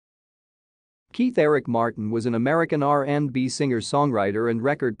Keith Eric Martin was an American R&B singer-songwriter and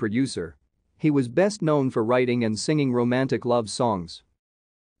record producer. He was best known for writing and singing romantic love songs.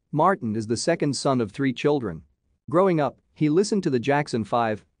 Martin is the second son of 3 children. Growing up, he listened to the Jackson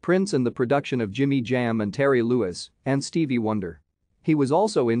 5, Prince and the production of Jimmy Jam and Terry Lewis, and Stevie Wonder. He was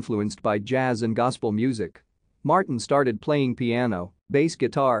also influenced by jazz and gospel music. Martin started playing piano, bass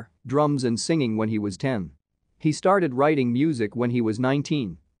guitar, drums and singing when he was 10. He started writing music when he was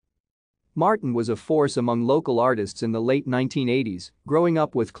 19. Martin was a force among local artists in the late 1980s, growing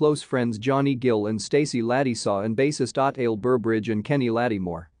up with close friends Johnny Gill and Stacey Lattisaw and bassist Othniel Burbridge and Kenny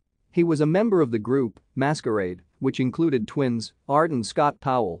Lattimore. He was a member of the group, Masquerade, which included twins, Art and Scott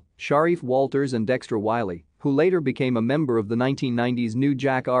Powell, Sharif Walters and Dexter Wiley, who later became a member of the 1990s New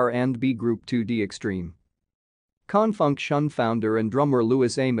Jack R&B group 2D Extreme. Con-Funk Shun founder and drummer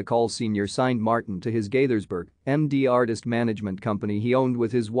Louis A. McCall Sr. signed Martin to his Gaithersburg, MD artist management company he owned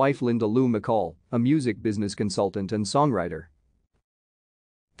with his wife Linda Lou McCall, a music business consultant and songwriter.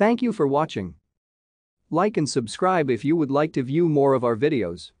 Thank you for watching. Like and subscribe if you would like to view more of our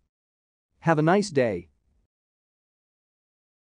videos. Have a nice day.